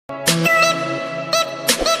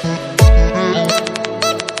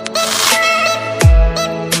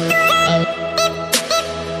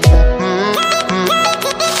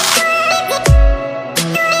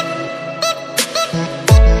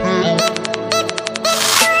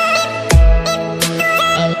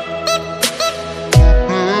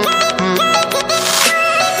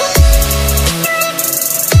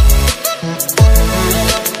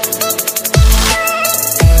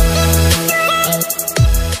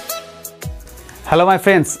Hello my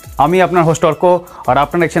friends আমি আপনার host Arka আর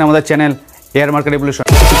আপনারা দেখছেন আমাদের চ্যানেল এয়ার মার্কেট রেভলিউশন।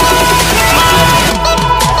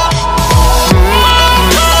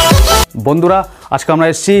 বন্ধুরা আজকে আমরা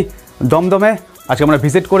এসেছি দমদমে। আজকে আমরা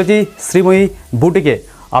ভিজিট করেছি শ্রীময়ী বুটিকে।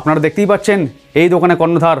 আপনারা দেখতেই পাচ্ছেন এই দোকানে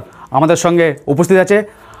কর্ণধার আমাদের সঙ্গে উপস্থিত আছে।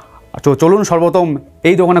 তো চলুন সর্বপ্রথম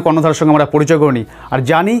এই দোকানে কর্ণধারের সঙ্গে আমরা পরিচয় করে নিই আর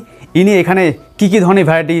জানি ইনি এখানে কী কী ধরনের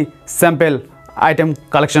ভ্যারাইটি স্যাম্পেল আইটেম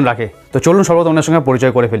কালেকশন রাখে। তো চলুন সর্বপ্রথম ওনার সঙ্গে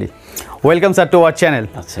পরিচয় করে ফেলি। Welcome sir to our channel.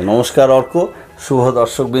 আচ্ছা, নমস্কার অর্ক, শুভ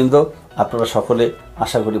দর্শকবৃন্দ, আপনারা সকলে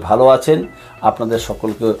আশা করি ভালো আছেন। আপনাদের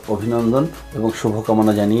সকলকে অভিনন্দন এবং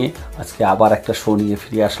শুভকামনা জানিয়ে আজকে আবার একটা শো নিয়ে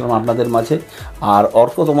ফিরে আসলাম আপনাদের মাঝে। আর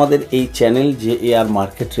অর্ক, তোমাদের এই চ্যানেল যে এয়ার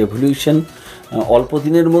মার্কেট রেভলিউশন অল্প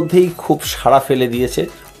দিনের মধ্যেই খুব সাড়া ফেলে দিয়েছে।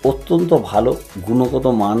 অত্যন্ত ভালো গুণগত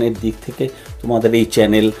মানের দিক থেকে তোমাদের এই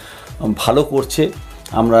চ্যানেল ভালো করছে।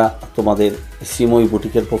 আমরা তোমাদের শ্রীময়ী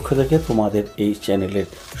বুটিকের পক্ষ থেকে তোমাদের এই চ্যানেলের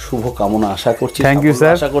শুভ কামনা আশা করছি। Thank you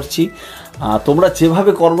sir. আশা করছি তোমরা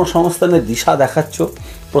যেভাবে কর্মসংস্থানের দিশা দেখাচ্ছ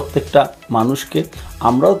প্রত্যেকটা মানুষকে,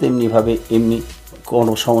 আমরাও তেমনিভাবে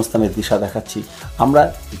কর্মসংস্থানের দিশা দেখাচ্ছি। আমরা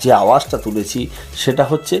যে আওয়াজটা তুলেছি সেটা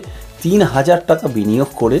হচ্ছে ৩,০০০ টাকা বিনিয়োগ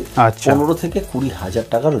করে ১৫ থেকে ২০,০০০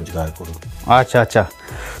 টাকা রোজগার করুন। আচ্ছা আচ্ছা,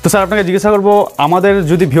 তো স্যার আপনাকে জিজ্ঞাসা করবো, আমাদের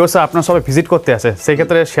যদি ভিউয়ার্স আপনার সবাই ভিজিট করতে আসে সেই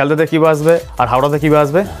ক্ষেত্রে শিয়ালদাতে কীভাবে আসবে আর হাওড়াতে কীভাবে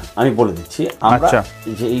আসবে? আমি বলে দিচ্ছি, আমরা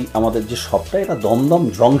যে এই আমাদের যে শপটা এটা দমদম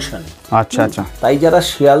জংশনে। আচ্ছা আচ্ছা, তাই যারা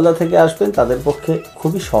শিয়ালদা থেকে আসবেন তাদের পক্ষে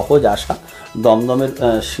খুবই সহজ আসা। দমদমের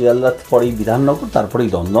শিয়ালদা পরেই বিধাননগর, তারপরেই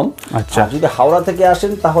দমদম। আচ্ছা, যদি হাওড়া থেকে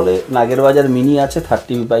আসেন তাহলে নাগেরবাজার মিনি আছে,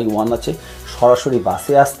 30/1 আছে, সরাসরি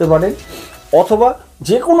বাসে আসতে পারেন, অথবা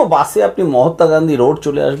যে কোনো বাসে আপনি মহাত্মা গান্ধী রোড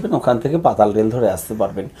চলে আসবেন, ওখান থেকে পাতাল রেল ধরে আসতে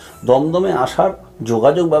পারবেন। দমদমে আসার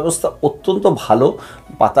যোগাযোগ ব্যবস্থা অত্যন্ত ভালো।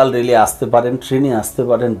 পাতাল রেলে আসতে পারেন, ট্রেনে আসতে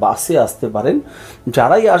পারেন, বাসে আসতে পারেন।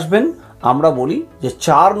 যারাই আসবেন আমরা বলি যে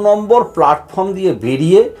 ৪ নম্বর প্ল্যাটফর্ম দিয়ে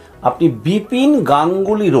বেরিয়ে আপনি বিপিন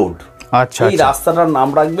গাঙ্গুলি রোড, আচ্ছা, এই রাস্তাটার নাম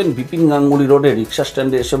রাখবেন বিপিন গাঙ্গুলি রোডে রিক্সা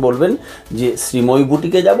স্ট্যান্ডে এসে বলবেন যে শ্রীময়ী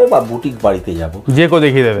বুটিকে যাব বা বুটিক বাড়িতে যাব, যে কেউ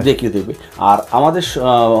দেখিয়ে দেবে। আর আমাদের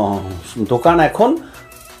দোকান এখন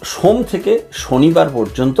সোম থেকে শনিবার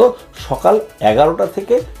পর্যন্ত সকাল 11টা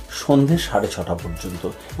থেকে সন্ধে 6:30 পর্যন্ত।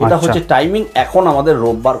 এটা হচ্ছে টাইমিং। এখন আমাদের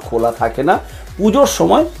রোববার খোলা থাকে না। পুজোর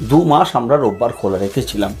সময় 2 মাস আমরা রোববার খোলা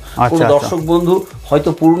রেখেছিলাম। কোনো দর্শক বন্ধু হয়তো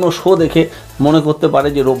পুরনো শো দেখে মনে করতে পারে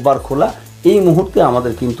যে রোববার খোলা। এই মুহূর্তে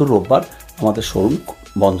আমাদের কিন্তু রোববার আমাদের শোরুম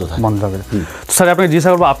বন্ধ থাকে। স্যার আপনাকে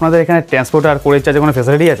জিজ্ঞাসা করবো, আপনাদের এখানে ট্রান্সপোর্ট আর কোরিয়ার চার্জের কোনো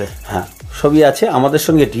ফ্যাসিলিটি আছে? হ্যাঁ, সবই আছে। আমাদের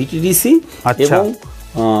সঙ্গে ডিটিডিসি এবং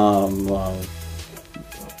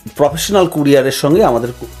প্রফেশনাল কুরিয়ারের সঙ্গে আমাদের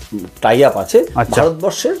টাই আপ আছে।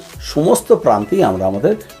 ভারতবর্ষের সমস্ত প্রান্তেই আমরা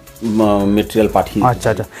আমাদের মেটেরিয়াল পাঠিয়ে। আচ্ছা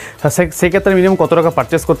আচ্ছা, সেক্ষেত্রে মিনিমাম কত টাকা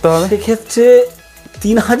পারচেস করতে হবে? সেক্ষেত্রে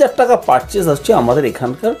 ৩,০০০ টাকা পারচেস হচ্ছে আমাদের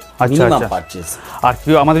এখানকার মিনিমাম পারচেস। আর কি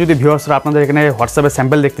আমাদের যদি ভিউয়ার্সরা আপনাদের এখানে হোয়াটসঅ্যাপে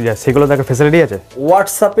স্যাম্পল দেখতে যায় সেগুলো দেখার ফ্যাসিলিটি আছে?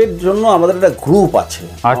 হোয়াটসঅ্যাপের জন্য আমাদের একটা গ্রুপ আছে।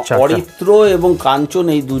 অরিত্র এবং কাঞ্চন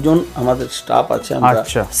এই দুজন আমাদের স্টাফ আছে। আমরা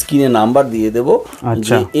স্ক্রিনে নাম্বার দিয়ে দেবো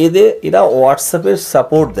যে এরা হোয়াটসঅ্যাপের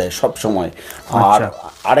সাপোর্ট দেয় সব সময়। আর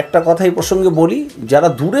আরেকটা কথা এই প্রসঙ্গে বলি, যারা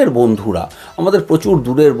দূরের বন্ধুরা, আমাদের প্রচুর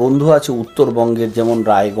দূরের বন্ধু আছে উত্তরবঙ্গের, যেমন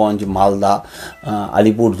রায়গঞ্জ, মালদা,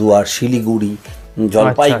 আলিপুরদুয়ার, শিলিগুড়ি,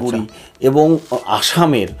 জলপাইগুড়ি এবং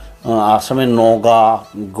আসামের নওগাঁ,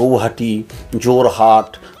 গৌহাটি, জোরহাট,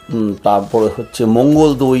 তারপরে হচ্ছে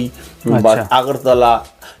মঙ্গলদৈ বা আগরতলা,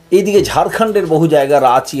 এইদিকে ঝাড়খণ্ডের বহু জায়গা,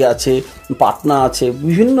 রাঁচি আছে, পাটনা আছে,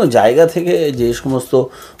 বিভিন্ন জায়গা থেকে যে সমস্ত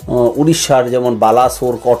উড়িষ্যার যেমন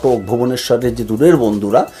বালাসোর, কটক, ভুবনেশ্বরের যে দূরের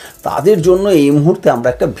বন্ধুরা, তাদের জন্য এই মুহূর্তে আমরা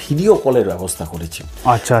একটা ভিডিও কলের ব্যবস্থা করেছি।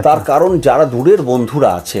 তার কারণ যারা দূরের বন্ধুরা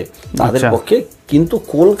আছে তাদের পক্ষে কিন্তু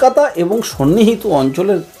কলকাতা এবং সন্নিহিত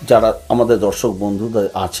অঞ্চলের যারা আমাদের দর্শক বন্ধুরা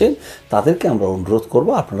আছেন তাদেরকে আমরা অনুরোধ করব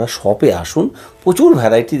আপনারা শপে আসুন, প্রচুর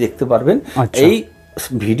ভ্যারাইটি দেখতে পারবেন। এই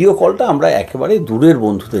ভিডিও কলটা আমরা একেবারে দূরের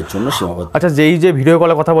বন্ধুদের জন্য সীমাবদ্ধ। আচ্ছা, যেই যে ভিডিও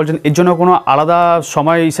কলের কথা বলছেন এর জন্য কোনো আলাদা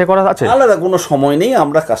সময় ইসে করা আছে? আলাদা কোনো সময় নেই।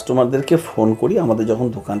 আমরা কাস্টমারদেরকে ফোন করি, আমাদের যখন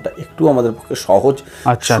দোকানটা একটু আমাদের পক্ষে সহজ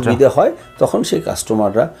সুবিধে হয় তখন সেই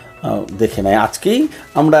কাস্টমাররা দেখে নেয়। আজকেই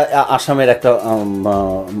আমরা আসামের একটা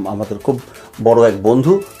আমাদের খুব বড় এক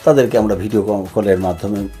বন্ধু, তাদেরকে আমরা ভিডিও কলের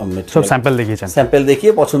মাধ্যমে সব স্যাম্পল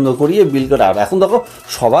দেখিয়ে পছন্দ করিয়ে বিল করে। আর এখন দেখো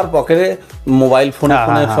সবার পকেটে মোবাইল ফোনে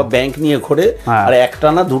সব ব্যাংক নিয়ে ঘোরে, আর একটা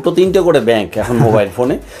না 2-3টে করে ব্যাংক এখন মোবাইল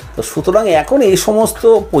ফোনে। তো সুতরাং এখন এই সমস্ত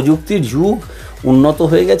প্রযুক্তির যুগ উন্নত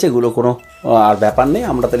হয়ে গেছে, এগুলো কোনো আর ব্যাপার নেই।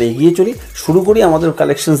 আমরা তাহলে এগিয়ে চলি, শুরু করি আমাদের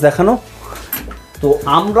কালেকশনস দেখানো। তো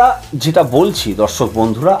আমরা যেটা বলছি দর্শক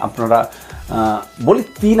বন্ধুরা, আপনারা বলি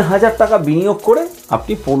 ৩,০০০ টাকা বিনিয়োগ করে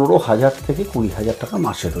আপনি ১৫,০০০ থেকে ২০,০০০ টাকা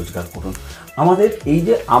মাসে রোজগার করুন। আমাদের এই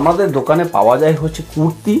যে আমাদের দোকানে পাওয়া যায় হচ্ছে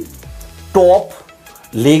kurti, top,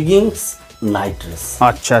 leggings, night dress.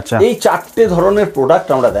 আচ্ছা আচ্ছা, এই 4টে ধরনের প্রোডাক্ট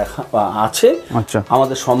আমরা দেখা আছে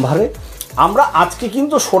আমাদের সম্ভারে। আমরা আজকে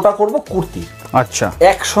কিন্তু শোটা করব কুর্তি। আচ্ছা,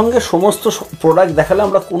 একসঙ্গে সমস্ত প্রোডাক্ট দেখালে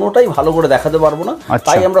আমরা কোনোটাই ভালো করে দেখাতে পারবো না,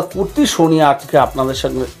 তাই আমরা কুর্তি শো নিয়ে আজকে আপনাদের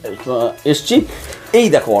সঙ্গে এসছি। এই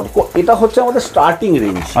দেখো এটা হচ্ছে আমাদের স্টার্টিং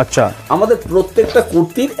রেঞ্জ। আচ্ছা, আমাদের প্রত্যেকটা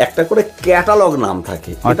কুর্তির একটা করে ক্যাটালগ নাম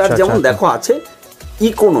থাকে। এটা যেমন দেখো আছে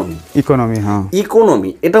ইকোনমি, হ্যাঁ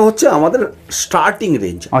ইকোনমি, এটা হচ্ছে আমাদের স্টার্টিং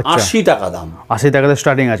রেঞ্জ, 80 টাকা দাম। 80 টাকাতে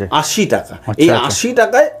স্টার্টিং আছে, 80 টাকা। এই 80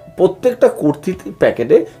 টাকায় প্রত্যেকটা কুর্তি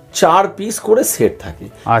প্যাকেটে 4 পিস করে সেট থাকে।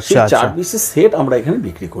 সেই 4 পিসের সেট আমরা এখানে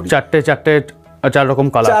বিক্রি করি। 4 রকম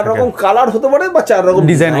কালার, 4 রকম কালার হতে পারে বা 4 রকম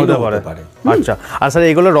ডিজাইন হতে পারে। আচ্ছা, আর স্যার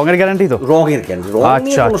এগুলো রঙের গ্যারান্টি তো? রঙের গ্যারান্টি, রং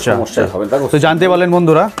নিয়ে কোনো সমস্যা হবে না। তো জানতে পারলেন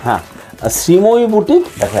বন্ধুরা। হ্যাঁ, শ্রীময়ী বুটিক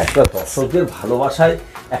দেখো একটা দর্শকদের ভালোবাসায়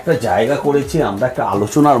একটা জায়গা করেছি, আমরা একটা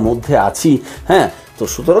আলোচনার মধ্যে আছি। হ্যাঁ, তো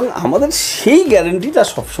সুতরাং আমাদের সেই গ্যারান্টিটা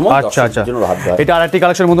সবসময় দর্শকদের জন্য রাখতে হয়। এটা আরেকটি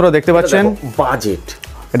কালেকশন বন্ধুরা দেখতে পাচ্ছেন, বাজেট।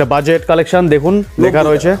 এটা বাজেট কালেকশন, দেখুন লেখা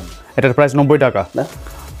রয়েছে, এটার প্রাইস 90 টাকা।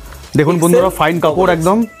 দেখুন বন্ধুরা, ফাইন কাপড়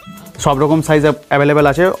একদম, সব রকম সাইজ অ্যাভেলেবেল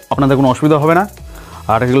আছে, আপনাদের কোনো অসুবিধা হবে না।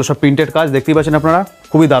 আর এগুলো সব প্রিন্টেড কাজ দেখতেই পাচ্ছেন আপনারা,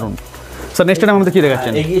 খুবই দারুণ। স্যার নেক্সট টাইম আমাদের কি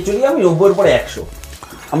দেখাচ্ছেন? এগিয়ে চলি আমি 90-এর পরে 100,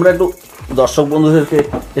 আমরা একটু দর্শক বন্ধুদেরকে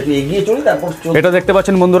একটু এগিয়ে চলি, তারপর এটা দেখতে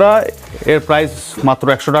পাচ্ছেন বন্ধুরা, এর প্রাইস মাত্র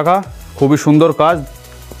 100 টাকা। খুবই সুন্দর কাজ,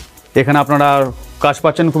 এখানে আপনারা কাজ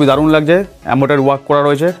পাচ্ছেন, খুবই দারুণ লাগছে, এমব্রয়ডারি ওয়ার্ক করা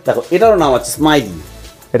রয়েছে। দেখো এটারও নাম আছে স্মাইলি,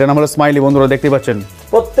 এটার নাম হলো স্মাইলি বন্ধুরা, দেখতে পাচ্ছেন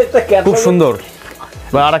প্রত্যেকটা খুব সুন্দর।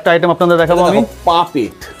 এবার আরেকটা আইটেম আপনাদের দেখাবো আমি,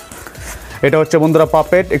 পাপেট। এটা হচ্ছে বন্ধুরা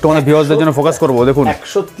পাপেট, একটু আমাদের ভিউয়ারদের জন্য ফোকাস করবো। দেখুন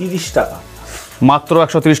 130 টাকা, মাত্র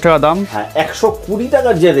 130 টাকা দাম। হ্যাঁ, 120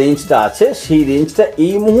 টাকার যে রেঞ্জটা আছে সেই রেঞ্জটা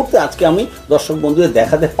এই মুহূর্তে আজকে আমি দর্শক বন্ধুদের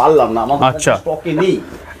দেখাতে পারলাম না, আমার স্টকে নেই।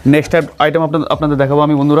 নেক্সট আইটেম আপনাদের দেখাবো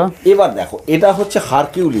আমি বন্ধুরা। এবার দেখো এটা হচ্ছে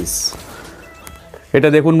হারকিউলিস। এটা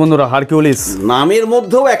দেখুন বন্ধুরা, হারকিউলিস নামের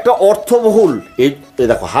মধ্যেও একটা অর্থবহুল। এই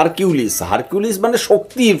দেখো হারকিউলিস, হারকিউলিস মানে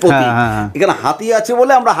শক্তির প্রতীক। এখানে হাতি আছে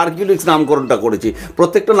বলে আমরা হারকিউলিস নামকরণটা করেছি।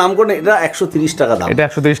 প্রত্যেকটা নামকরণ এটা 130 টাকা দাম। এটা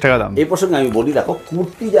 130 টাকা দাম। এই প্রসঙ্গে আমি বলি, দেখো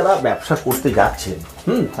কুর্তি যারা ব্যবসা করতে যাচ্ছেন,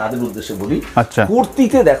 তাদের উদ্দেশ্যে বলি, আচ্ছা,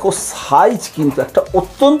 কুর্তিতে দেখো সাইজ কিন্তু একটা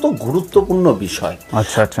অত্যন্ত গুরুত্বপূর্ণ বিষয়।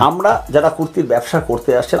 আচ্ছা আচ্ছা, আমরা যারা কুর্তির ব্যবসা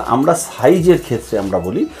করতে আসছেন, আমরা সাইজের ক্ষেত্রে আমরা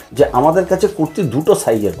বলি যে আমাদের কাছে কুর্তি 2টো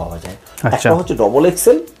সাইজের পাওয়া যায়। একটা হচ্ছে ডবল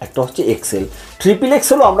এক্সেল, একটা হচ্ছে এক্সেল। ট্রিপল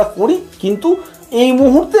এক্সেলও আমরা করি, কিন্তু এই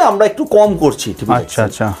মুহূর্তে আমরা একটু কম করছি। আচ্ছা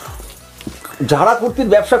আচ্ছা, যারা কুর্তির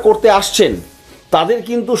ব্যবসা করতে আসছেন তাদের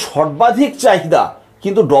কিন্তু সর্বাধিক চাহিদা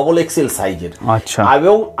কিন্তু ডবল এক্সেল সাইজের। আচ্ছা,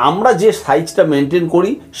 এবং আমরা যে সাইজটা মেনটেন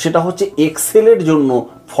করি সেটা হচ্ছে এক্সেলের জন্য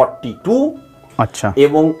 42, আচ্ছা,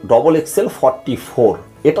 এবং ডবল এক্সেল 44।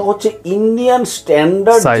 এটা হচ্ছে ইন্ডিয়ান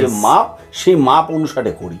স্ট্যান্ডার্ড যে মাপ, সেই মাপ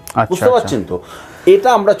অনুসারে করি। বুঝতে পারছেন তো? এটা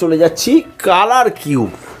আমরা চলে যাচ্ছি কালার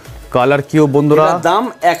কিউব। কালার কিউব বন্ধুরা, দাম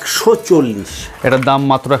 140। এটার দাম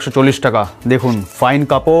মাত্র 140 টাকা। দেখুন ফাইন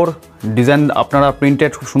কাপড়, ডিজাইন আপনারা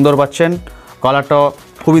প্রিন্টেড খুব সুন্দর পাচ্ছেন, কালারটা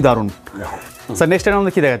খুবই দারুণ। স্যার নেক্সট আইটেম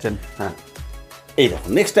আমাদের কি দেখাচ্ছেন? হ্যাঁ, এই দেখো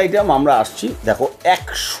নেক্সট আইটেম আমরা আসছি, দেখো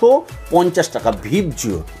 150 টাকা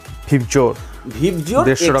ভিপজিওর।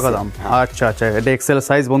 150 টাকা দাম। আচ্ছা আচ্ছা, এটা এক্সেল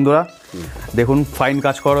সাইজ বন্ধুরা, দেখুন ফাইন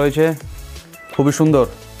কাজ করা রয়েছে, খুবই সুন্দর।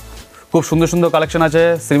 খুব সুন্দর সুন্দর কালেকশন আছে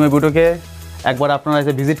শ্রীময়ী বুটিকে, একবার আপনারা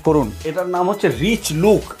এসে ভিজিট করুন। এটার নাম হচ্ছে রিচ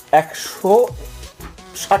লুক,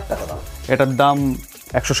 160 টাকা দাম। এটার দাম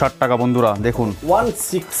 160 টাকা বন্ধুরা, দেখুন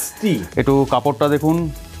 160। একটু কাপড়টা দেখুন,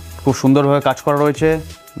 খুব সুন্দরভাবে কাজ করা রয়েছে,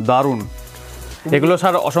 দারুণ। এগুলো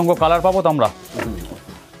স্যার অসংখ্য কালার পাবো তো আমরা?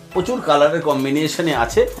 প্রচুর কালারের কম্বিনেশনে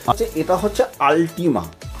আছে। এটা হচ্ছে আলটিমা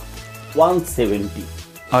 170।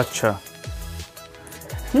 আচ্ছা,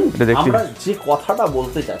 আমরা যে কথাটা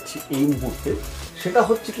বলতে চাচ্ছি এই মুহূর্তে সেটা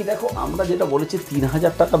হচ্ছে কি, দেখো আমরা যেটা বলেছি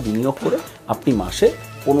 3000 টাকা বিনিয়োগ করে আপনি মাসে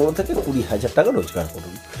 15 থেকে 20,000 টাকা রোজগার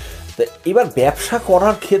করুন। তো এবার ব্যবসা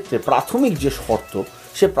করার ক্ষেত্রে প্রাথমিক যে শর্ত,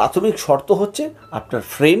 সে প্রাথমিক শর্ত হচ্ছে আপনার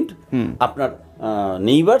ফ্রেন্ড, আপনার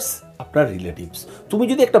নেইবার্স, আপনার রিলেটিভস। তুমি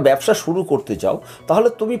যদি একটা ব্যবসা শুরু করতে চাও তাহলে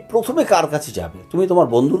তুমি প্রথমে কার কাছে যাবে? তুমি তোমার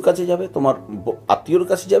বন্ধুর কাছে যাবে, তোমার আত্মীয়র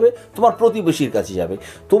কাছে যাবে, তোমার প্রতিবেশীর কাছে যাবে।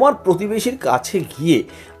 তোমার প্রতিবেশীর কাছে গিয়ে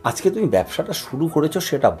আজকে তুমি ব্যবসাটা শুরু করেছো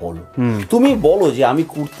সেটা বলো। তুমি বলো যে আমি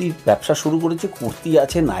কুর্তির ব্যবসা শুরু করেছি, কুর্তি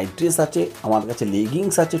আছে, নাইট ড্রেস আছে, আমার কাছে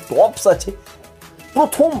লেগিংস আছে, টপস আছে।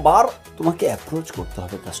 প্রথমবার তোমাকে অ্যাপ্রোচ করতে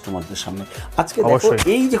হবে কাস্টমারদের সামনে। আজকে দেখো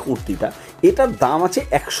এই যে কুর্তিটা, এটার দাম আছে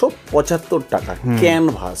 175 টাকা।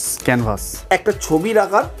 ক্যানভাস, একটা ছবির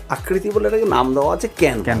আকার আকৃতি বলে এটাকে নাম দেওয়া আছে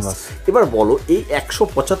ক্যানভাস। এবার বলো এই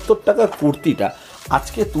 175 টাকার কুর্তিটা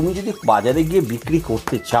আজকে তুমি যদি বাজারে গিয়ে বিক্রি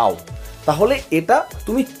করতে চাও তাহলে এটা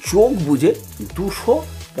তুমি চোখ বুঝে 200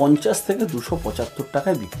 50 থেকে 275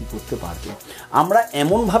 টাকায় বিক্রি করতে পারবে। আমরা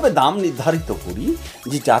এমনভাবে দাম নির্ধারিত করি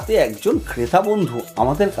যে যাতে একজন ক্রেতা বন্ধু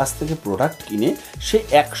আমাদের কাছ থেকে প্রোডাক্ট কিনে সে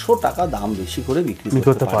 100 টাকা দাম বেশি করে বিক্রি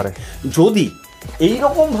করতে পারে। যদি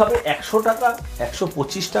এইরকমভাবে 100 টাকা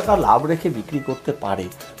 125 টাকা লাভ রেখে বিক্রি করতে পারে,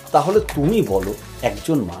 তাহলে তুমি বলো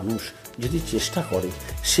একজন মানুষ যদি চেষ্টা করে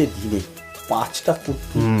সে দিনে 5টা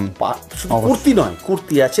কুর্তি নয়,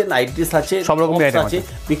 কুর্তি আছে, নাইট ড্রেস আছে, সব রকম আছে,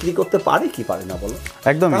 বিক্রি করতে পারে কি পারে না বলো?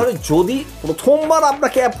 একদম। তাহলে যদি প্রথমবার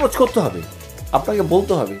আপনাকে অ্যাপ্রোচ করতে হবে, আপনাকে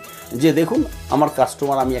বলতে হবে যে দেখুন আমার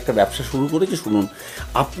কাস্টমার, আমি একটা ব্যবসা শুরু করেছি, শুনুন,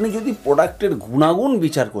 আপনি যদি প্রোডাক্টের গুণাগুণ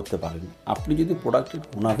বিচার করতে পারেন, আপনি যদি প্রোডাক্টের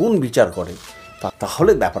গুণাগুণ বিচার করেন,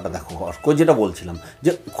 তাহলে ব্যাপারটা দেখো অর্ক, যেটা বলছিলাম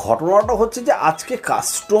যে ঘটনাটা হচ্ছে যে আজকে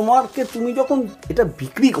কাস্টমারকে তুমি যখন এটা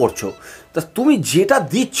বিক্রি করছো, তা তুমি যেটা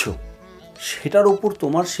দিচ্ছ সেটার উপর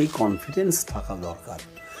তোমার সেই কনফিডেন্স থাকা দরকার।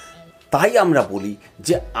 তাই আমরা বলি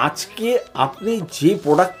যে আজকে আপনি যে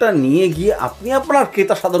প্রোডাক্টটা নিয়ে গিয়ে আপনি আপনার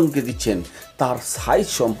ক্রেতা সাধারণকে দিচ্ছেন, তার সাইজ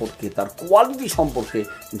সম্পর্কে, তার কোয়ালিটি সম্পর্কে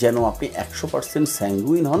যেন আপনি 100%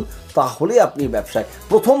 স্যাঙ্গুইন হন, তাহলে আপনি ব্যবসায়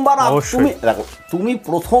প্রথমবার তুমি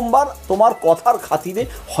প্রথমবার তোমার কথার খাতিরে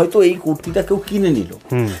হয়তো এই কুর্তিটা কেউ কিনে নিল,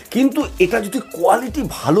 কিন্তু এটা যদি কোয়ালিটি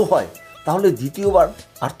ভালো হয় তাহলে দ্বিতীয়বার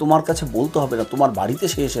আর তোমার কাছে বলতে হবে না, তোমার বাড়িতে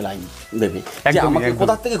সে এসে লাইন দেবে যে আমাকে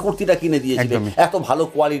কোথা থেকে কুর্তিটা কিনে দিয়েছিল, এত ভালো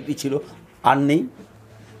কোয়ালিটি ছিল। আর নেই,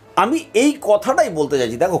 আমি এই কথাটাই বলতে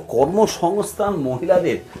চাইছি। দেখো, কর্মসংস্থান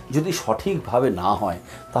মহিলাদের যদি সঠিকভাবে না হয়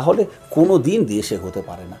তাহলে কোনো দিন দেশে হতে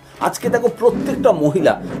পারে না। আজকে দেখো প্রত্যেকটা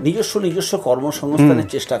মহিলা নিজস্ব কর্মসংস্থানের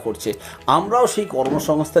চেষ্টা করছে, আমরাও সেই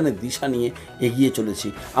কর্মসংস্থানের দিশা নিয়ে এগিয়ে চলেছি।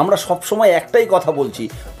 আমরা সবসময় একটাই কথা বলছি,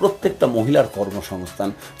 প্রত্যেকটা মহিলার কর্মসংস্থান,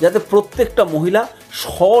 যাতে প্রত্যেকটা মহিলা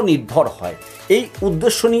স্বনির্ভর হয়। এই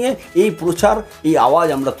উদ্দেশ্য নিয়ে এই প্রচার, এই আওয়াজ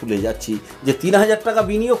আমরা তুলে যাচ্ছি যে 3000 টাকা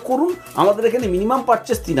বিনিয়োগ করুন, আমাদের এখানে মিনিমাম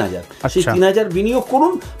পারচেস 3000, সেই 3000 বিনিয়োগ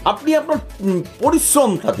করুন, আপনি আপনার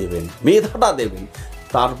পরিশ্রমটা দেবেন, মেধাটা দেবেন,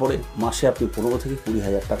 তারপরে মাসে আপনি 15 থেকে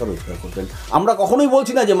 20,000 টাকা রোজগার করবেন। আমরা কখনোই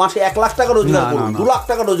বলছি না যে মাসে 1 লাখ টাকা রোজগার করুন, 2 লাখ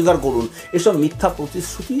টাকা রোজগার করুন, এসব মিথ্যা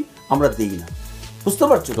প্রতিশ্রুতি আমরা দিই না, বুঝতে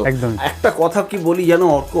পারছো তো? একটা কথা কি বলি জানো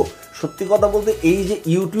অর্ক, সত্যি কথা বলতে এই যে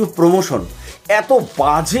ইউটিউব প্রমোশন এত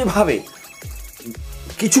বাজেভাবে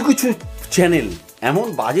কিছু চ্যানেল এমন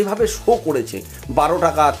বাজেভাবে শো করেছে, 12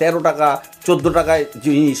 টাকা 13 টাকা 14 টাকায়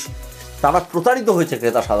জিনিস, তারা প্রতারিত হয়েছে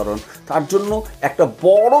ক্রেতা সাধারণ। তার জন্য একটা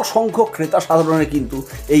বড় সংখ্যক ক্রেতা সাধারণের কিন্তু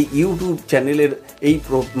এই ইউটিউব চ্যানেলের এই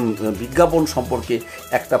বিজ্ঞাপন সম্পর্কে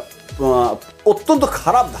একটা অত্যন্ত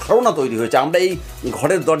খারাপ ধারণা তৈরি হয়েছে। আমরা এই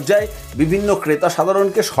ঘরের দরজায় বিভিন্ন ক্রেতা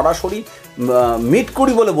সাধারণকে সরাসরি মিট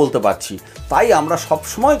করি বলে বলতে পারছি। তাই আমরা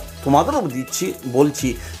সবসময় তোমাদেরও বলছি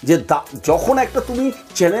যে যখন একটা তুমি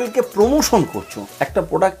চ্যানেলকে প্রমোশন করছো, একটা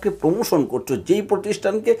প্রোডাক্টকে প্রমোশন করছো, যেই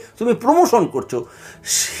প্রতিষ্ঠানকে তুমি প্রমোশন করছো,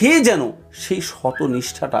 সে যেন সেই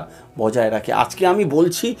সতনিষ্ঠাটা বজায় রাখে। আজকে আমি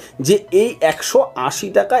বলছি যে এই 180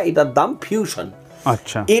 টাকা এটার দাম ফিউশন।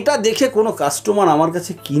 আচ্ছা, এটা দেখে কোনো কাস্টমার আমার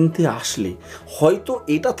কাছে কিনতে আসলে হয়তো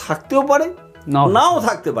এটা থাকতেও পারে, নাও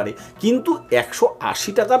থাকতে পারে, কিন্তু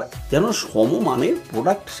 180 টাকার যেন সমমানের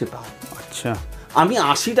প্রোডাক্ট সে পায়। আচ্ছা, আমি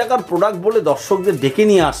 80 টাকার প্রোডাক্ট বলে দর্শকদের ডেকে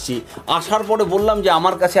নিয়ে আসছি, আসার পরে বললাম যে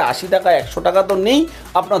আমার কাছে 80 টাকা 100 টাকা তো নেই,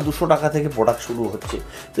 আপনার 200 টাকা থেকে প্রোডাক্ট শুরু হচ্ছে।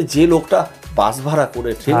 তো যে লোকটা বাস ভাড়া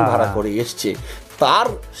করে, ট্রেন ভাড়া করে এসছে,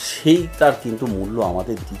 তার কিন্তু মূল্য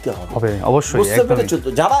আমাদের দিতে হবে অবশ্যই। বুঝতে পেরেছো তো?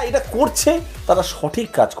 যারা এটা করছে তারা সঠিক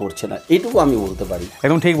কাজ করছে না, এটুকু আমি বলতে পারি।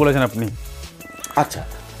 একদম ঠিক বলেছেন আপনি। আচ্ছা,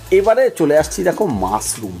 এবারে চলে আসছি, দেখো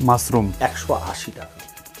মাশরুম 180 টাকা,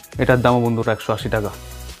 এটার দামও বন্ধুরা 180 টাকা।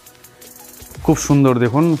 খুব সুন্দর,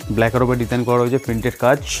 দেখুন ব্ল্যাকের উপরে ডিজাইন করা হয়েছে, প্রিন্টেড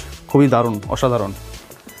কাজ, খুবই দারুণ, অসাধারণ।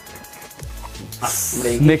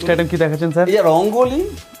 নেক্সট আইটেম কি দেখাচ্ছেন স্যার? এই যে রঙ্গোলি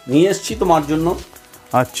নিয়ে এসেছি তোমার জন্য।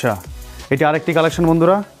 আচ্ছা, এটা আরেকটি কালেকশন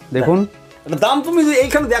বন্ধুরা, দেখুন দাম তুমি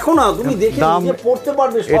এইখানে দেখো না, তুমি দেখে নিজে পড়তে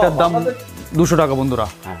পারবে। এটার দাম 200 টাকা বন্ধুরা।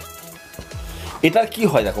 হ্যাঁ, এটার কি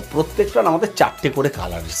হয় দেখো, প্রত্যেকটার আমাদের 4টে করে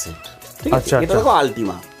কালারের সেট, ঠিক আছে? এটা দেখো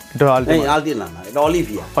আলটিমা, এটা আলটিমা না, এটা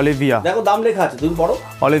অলিভিয়া। দেখো দাম লেখা আছে, তুমি পড়ো,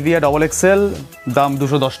 অলিভিয়া ডাবল এক্সেল, দাম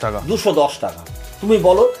 210 টাকা। 210 টাকা। তুমি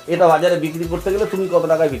বলো এটা বাজারে বিক্রি করতে গেলে তুমি কত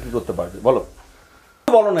টাকায় বিক্রি করতে পারবে বলো?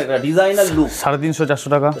 বলো না, এটা ডিজাইনার লুক 350-400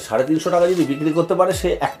 টাকা। 350 টাকা যদি বিক্রি করতে পারে, সে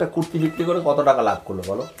একটা কুর্তি বিক্রি করে কত টাকা লাভ করলো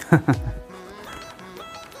বলো?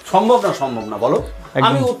 সম্ভব না বলো?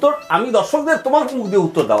 আমি দর্শকদের তোমার মুখ দিয়ে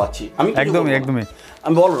উত্তর দেওয়াচ্ছি। আমি একদমই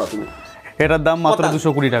আমি বলো না, তুমি এটার দাম মাত্র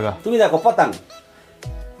 220 টাকা। তুমি দেখো পাতাং,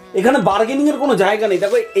 এখানে বার্গেনিং এর কোনো জায়গা নেই।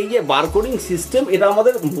 দেখো এই যে বারকোডিং সিস্টেম, এটা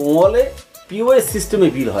আমাদের মলে পিওএস সিস্টেমে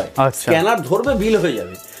বিল হয়, স্ক্যানার ধরবে, বিল হয়ে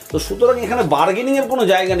যাবে। তো সুতরাং এখানে বার্গেনিং এর কোনো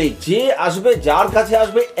জায়গা নেই, যে আসবে যার কাছে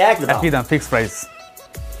আসবে একই দাম, ফিক্স প্রাইস।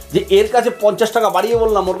 যে এর কাছে 50 টাকা বাড়িয়ে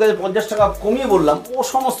বললাম, ওর কাছে 50 টাকা কমিয়ে বললাম, ও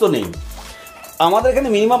সমস্ত নেই। আমাদের এখানে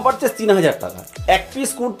মিনিমাম পারচেস 3000 টাকা। 1 পিস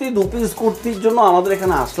কুর্তি 2 পিস কুর্তির জন্য আমাদের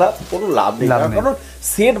এখানে আসলা কোনো লাভ নেই, কারণ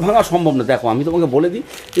সেট ভাঙা সম্ভব না। দেখো আমি তোমাকে বলে দিই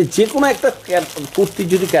যে কোনো একটা কুর্তির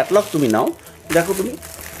যদি ক্যাটালগ তুমি নাও, দেখো তুমি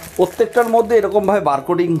প্রত্যেকটার মধ্যে এরকমভাবে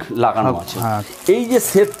বারকোডিং লাগানো আছে। এই যে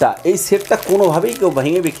সেটটা, এই সেটটা কোনোভাবেই কেউ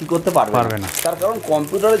ভেঙে বিক্রি করতে পারবে না, তার কারণ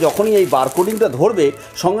কম্পিউটারে যখনই এই বারকোডিংটা ধরবে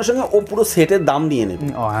সঙ্গে সঙ্গে ও পুরো সেটের দাম নিয়ে নেবে।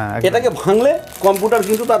 এটাকে ভাঙলে কম্পিউটার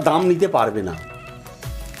কিন্তু তার দাম নিতে পারবে না,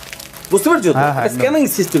 বুঝতে পারছো? স্ক্যানিং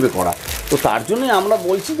সিস্টেমে করা। তো তার জন্য আমরা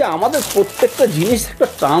বলছি যে আমাদের প্রত্যেকটা জিনিস একটা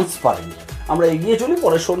ট্রান্সপারেন্ট। আমরা এগিয়ে চলি,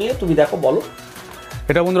 পরে শোনিয়ে তুমি দেখো, বলো।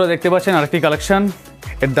 এটা বন্ধুরা দেখতে পাচ্ছেন আরেকটি কালেকশন,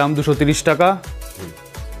 এর দাম 230 টাকা,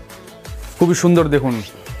 খুবই সুন্দর। দেখুন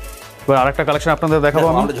এবার আরেকটা কালেকশন আপনাদের দেখাবো।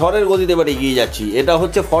 আমরা ঝড়ের গতিতে এবার এগিয়ে যাচ্ছি। এটা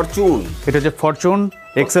হচ্ছে ফরচুন, এটা হচ্ছে ফরচুন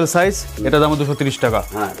এক্সেল সাইজ, এটা দাম 230 টাকা।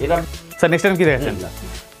 হ্যাঁ, এটা স্যার নেক্সট টাইম কি দেখাচ্ছেন?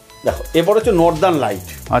 দেখো এরপর হচ্ছে নর্দার্ন লাইট।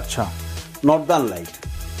 আচ্ছা, নর্দার্ন লাইট,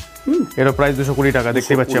 এর প্রাইস 220 টাকা।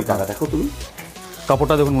 দেখতে পাচ্ছি আপনারা, দেখো তুমি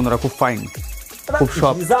কাপড়টা দেখুন বন্ধুরা, খুব ফাইন, খুব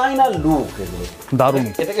সফট, ডিজাইনার লুক, এগুলো দারুণ।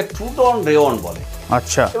 এটাকে টু টোন রেয়ন বলে।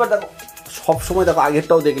 আচ্ছা, এবার দেখো সব সময় দেখো,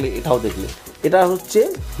 আগেরটাও দেখলে এটাও দেখলে, এটা হচ্ছে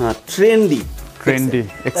ট্রেন্ডি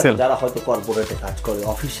এক্সেল। যারা হয়তো কর্পোরেটে কাজ করে,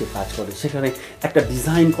 অফিসে কাজ করে, সেখানে একটা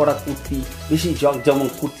ডিজাইন করা কুর্তি, বেশি যেমন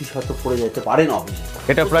কুর্তি হয়তো পরে যেতে পারে না অফিসে,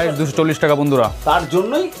 এটা প্রাইস 240 টাকা বন্ধুরা। তার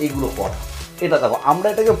জন্যই এইগুলো করা। এটা দেখো, আমরা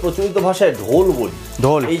এটাকে প্রচলিত ভাষায় ঢোল বলি,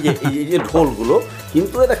 ঢোল। এই যে ঢোলগুলো,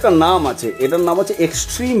 কিন্তু এর একটা নাম আছে, এটার নাম হচ্ছে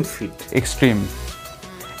এক্সট্রিম ফিট। এক্সট্রিম,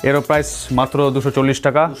 এর প্রাইস মাত্র 240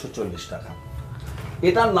 টাকা। 240 টাকা।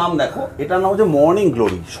 এটার নাম দেখো, এটার নাম হচ্ছে মর্নিং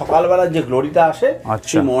গ্লোরি। সকালবেলা যে গ্লোরিটা আসে,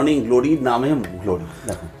 সেই মর্নিং গ্লোরির নামে গ্লোরি।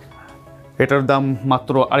 দেখো এটার দাম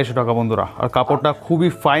মাত্র 250 টাকা বন্ধুরা। আর কাপড়টা খুবই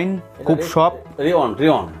ফাইন, খুব সফট,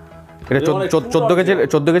 রেয়ন। এটা 14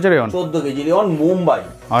 KG rayon. 14 KG rayon, Mumbai.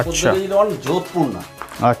 14 KG rayon, Jodhpur না।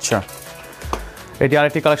 আচ্ছা, এটি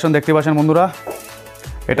আরেকটি কালেকশন দেখতে পাচ্ছেন বন্ধুরা,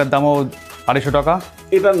 এটার দামও 250 টাকা।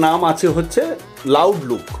 এটার নাম আছে হচ্ছে loud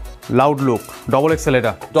look. Loud look double XL,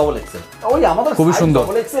 এটা ডবল এক্সেল, ওই আমাদের খুবই সুন্দর।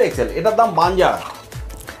 Double XL Excel. এটার দাম বাঞ্জারা।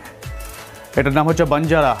 এটার নাম হচ্ছে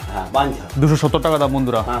বাঞ্জারা। হ্যাঁ, বাঞ্জারা। 270 টাকা দাম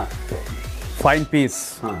বন্ধুরা। হ্যাঁ, ফাইন পিস,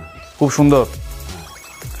 হ্যাঁ, খুব সুন্দর।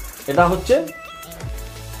 এটা হচ্ছে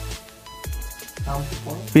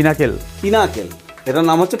পিনাকেল। এটার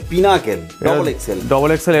নাম হচ্ছে pinnacle double XL. Double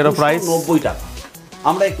XL, এর প্রাইস 90 টাকা।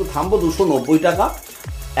 আমরা একটু থামবো, 290 টাকা।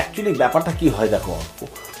 অ্যাকচুয়ালি ব্যাপারটা কি হয় দেখো,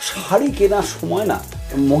 শাড়ি কেনার সময় না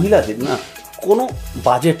মহিলাদের না কোনো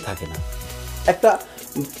বাজেট থাকে না। একটা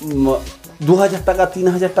 2000 টাকা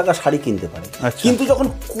 3000 টাকা শাড়ি কিনতে পারে, কিন্তু যখন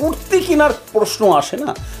কুর্তি কেনার প্রশ্ন আসে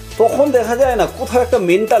না, তখন দেখা যায় না কোথাও একটা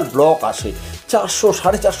মেন্টাল ব্লক আসে। 400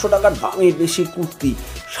 450 টাকার দামের বেশি কুর্তি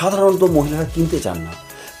সাধারণত মহিলারা কিনতে চান না।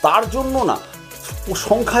 তার জন্য না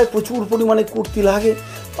সংখ্যায় প্রচুর পরিমাণে কুর্তি লাগে।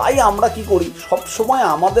 তাই আমরা কি করি, সব সময়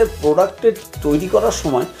আমাদের প্রোডাক্টের তৈরি করার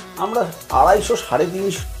সময় আমরা 250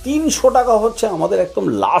 350 300 টাকা হচ্ছে আমাদের একদম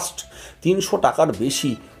লাস্ট। 300 টাকার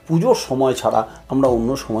বেশি পুজোর সময় ছাড়া আমরা অন্য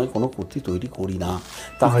সময় কোনো কুর্তি তৈরি করি না।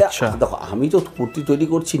 তাহলে দেখো, আমি তো কুর্তি তৈরি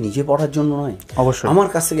করছি নিজে পরার জন্য নয়, অবশ্যই আমার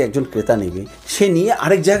কাছ থেকে একজন ক্রেতা নেবে, সে নিয়ে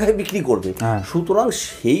আরেক জায়গায় বিক্রি করবে। সুতরাং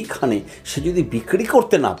সেইখানে সে যদি বিক্রি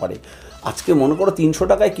করতে না পারে, আজকে মনে করো 300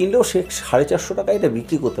 টাকায় কিনলেও সে 450 টাকায় এটা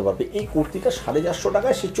বিক্রি করতে পারবে। এই কুর্তিটা 450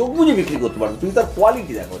 টাকায় সে চোখ বুঝে বিক্রি করতে পারবে। তুমি তার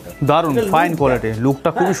কোয়ালিটি দেখো, দারুণ ফাইন কোয়ালিটি, লুকটা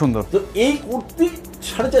খুবই সুন্দর। তো এই কুর্তি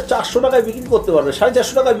 450 টাকায় বিক্রি করতে পারবে,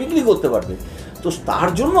 450 টাকায় বিক্রি করতে পারবে। তো তার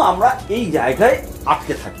জন্য আমরা এই জায়গায়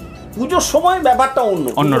আটকে থাকি। পুজোর সময় ব্যাপারটা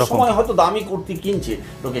অন্য সময় হয়তো দামি কুর্তি কিনছে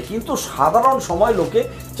লোকে, কিন্তু সাধারণ সময় লোকে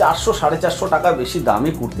 400 450 টাকা বেশি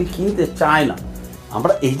দামি কুর্তি কিনতে চায় না।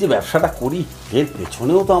 আমরা এই যে ব্যবসাটা করি, এর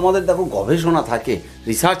পেছনেও তো আমাদের দেখো গবেষণা থাকে,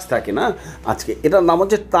 রিসার্চ থাকে না। আজকে এটার নাম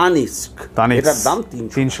হচ্ছে তানিস্ক, এটার দাম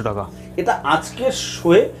 300 টাকা। এটা আজকের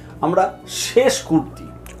শোয়ে আমরা শেষ কুর্তি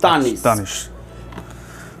তানিস্ক।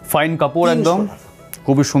 ফাইন কাপড়, একদম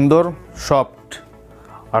খুবই সুন্দর, সফট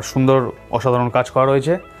আর সুন্দর, অসাধারণ কাজ করা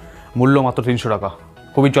রয়েছে। মূল্য মাত্র 300 টাকা,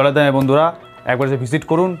 খুবই চলে দামে বন্ধুরা। একবার যে ভিজিট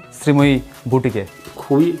করুন শ্রীময়ী বুটিকে।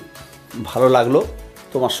 খুবই ভালো লাগলো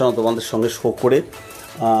তোমাদের সঙ্গে শো করে।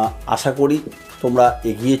 আশা করি তোমরা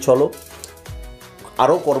এগিয়ে চলো,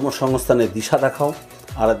 আরও কর্মসংস্থানের দিশা দেখাও।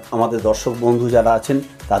 আর আমাদের দর্শক বন্ধু যারা আছেন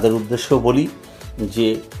তাদের উদ্দেশ্যেও বলি যে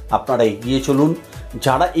আপনারা এগিয়ে চলুন।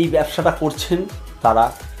 যারা এই ব্যবসাটা করছেন তারা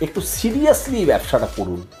একটু সিরিয়াসলি এই ব্যবসাটা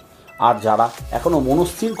করুন। আর যারা এখনও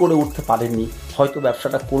মনস্থির করে উঠতে পারেননি, হয়তো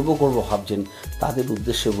ব্যবসাটা করব ভাবছেন, তাদের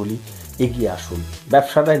উদ্দেশ্যে বলি এগিয়ে আসুন,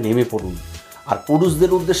 ব্যবসাটায় নেমে পড়ুন। আর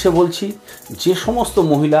পুরুষদের উদ্দেশ্যে বলছি, যে সমস্ত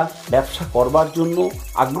মহিলা ব্যবসা করবার জন্য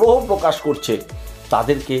আগ্রহ প্রকাশ করছে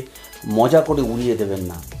তাদেরকে মজা করে উড়িয়ে দেবেন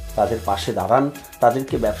না। তাদের পাশে দাঁড়ান,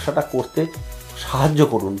 তাদেরকে ব্যবসাটা করতে সাহায্য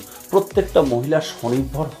করুন, প্রত্যেকটা মহিলার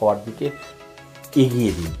স্বনির্ভর হওয়ার দিকে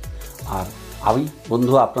এগিয়ে দিন। আর আমি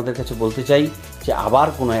বন্ধু আপনাদের কাছে বলতে চাই যে আবার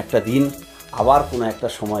কোনো একটা দিন, আবার কোনো একটা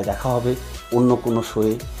সময় দেখা হবে, অন্য কোনো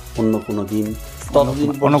শোয়ে, অন্য কোনো দিন। ততদিন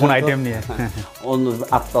অন্য কোনো আইটেম নিয়ে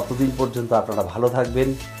ততদিন পর্যন্ত আপনারা ভালো থাকবেন,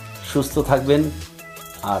 সুস্থ থাকবেন,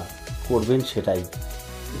 আর করবেন সেটাই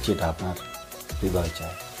যেটা আপনার হৃদয়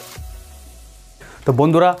চায়। তো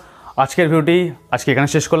বন্ধুরা, আজকের ভিডিওটি এখানে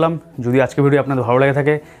শেষ করলাম। যদি আজকের ভিডিও আপনাদের ভালো লাগে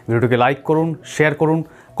থাকে, ভিডিওটিকে লাইক করুন, শেয়ার করুন,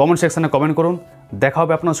 কমেন্ট সেকশানে কমেন্ট করুন। দেখা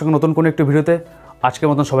হবে আপনার সঙ্গে নতুন কোনো একটি ভিডিওতে। আজকের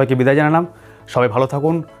মতন সবাইকে বিদায় জানালাম। সবাই ভালো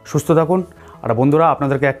থাকুন, সুস্থ থাকুন। আর বন্ধুরা,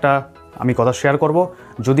 আপনাদেরকে একটা আমি কথা শেয়ার করব।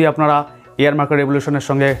 যদি আপনারা এয়ার মার্কেট রেভলিউশনের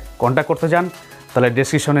সঙ্গে কন্ট্যাক্ট করতে চান, তাহলে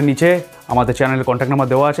ডেসক্রিপশনের নিচে আমাদের চ্যানেলের কন্ট্যাক্ট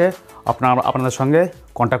নাম্বার দেওয়া আছে, আপনাদের সঙ্গে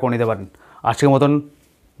কন্ট্যাক্ট করে নিতে পারেন। আজকের মতন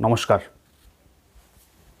নমস্কার।